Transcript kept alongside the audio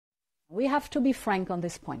We have to be frank on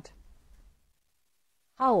this point.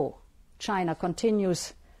 How China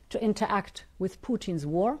continues to interact with Putin's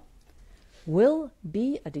war will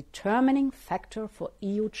be a determining factor for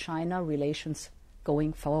EU-China relations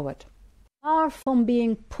going forward. Far from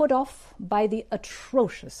being put off by the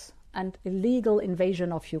atrocious and illegal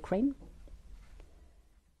invasion of Ukraine,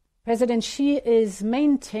 President Xi is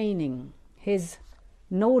maintaining his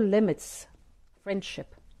no-limits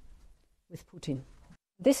friendship with Putin.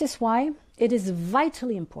 This is why it is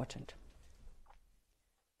vitally important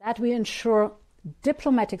that we ensure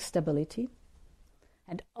diplomatic stability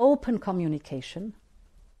and open communication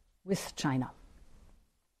with China.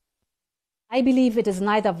 I believe it is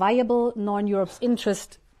neither viable nor in Europe's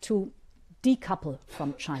interest to decouple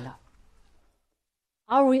from China.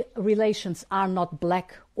 Our relations are not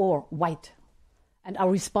black or white, and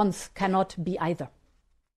our response cannot be either.